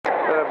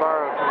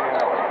borrow from you.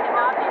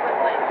 Cannot be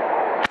replaced.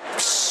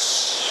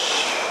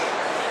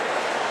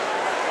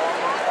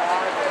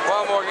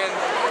 Well, Morgan,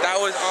 that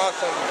was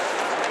awesome.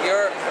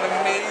 You're an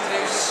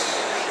amazing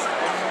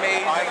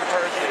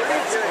person.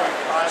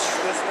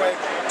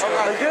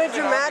 I'm doing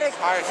dramatic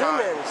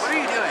zoom-ins. What are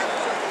you doing?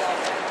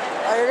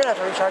 Oh, you're gonna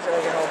have to recharge it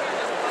when I get home.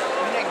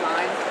 Can you take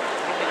mine?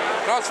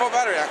 No, it's full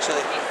battery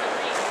actually.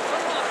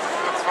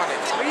 That's funny.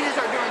 We need to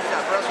start doing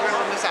stuff or else we're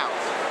gonna miss out.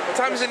 What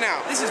time is it now?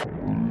 This is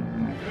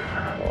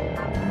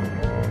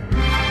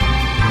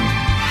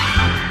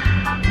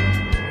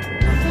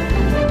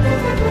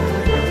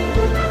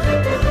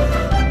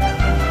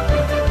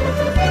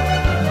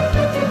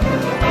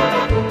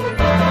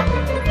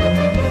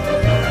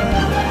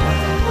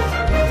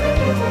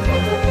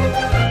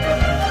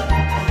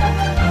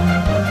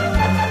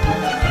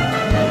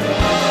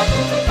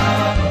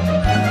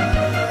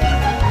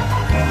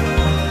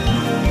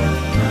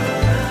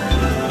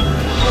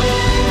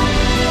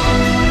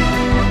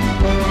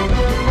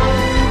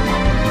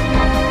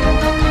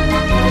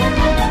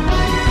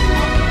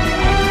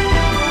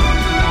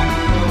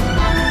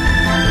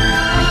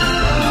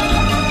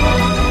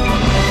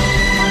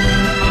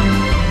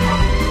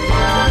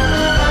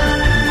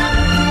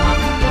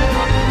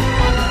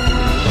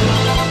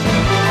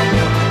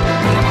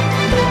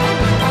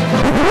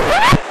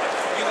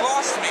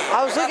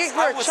I was looking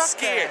for a chuck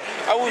scared.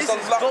 there. I was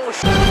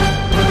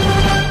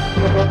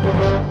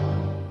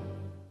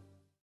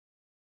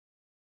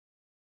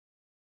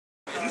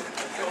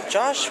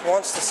Josh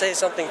wants to say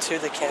something to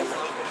the camera.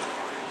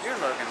 you're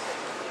Logan.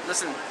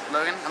 Listen,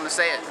 Logan, I'm gonna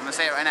say it. I'm gonna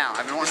say it right now.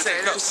 I've been wanting to say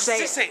it. Just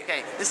say it.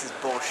 Okay, this is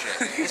bullshit.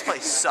 This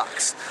place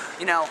sucks.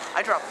 You know,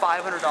 I dropped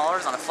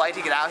 $500 on a flight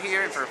to get out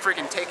here and for a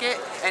freaking ticket,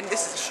 and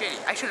this is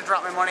shitty. I should have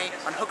dropped my money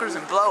on hookers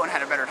and blow and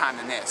had a better time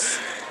than this.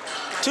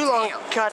 Too long. Damn. Cut.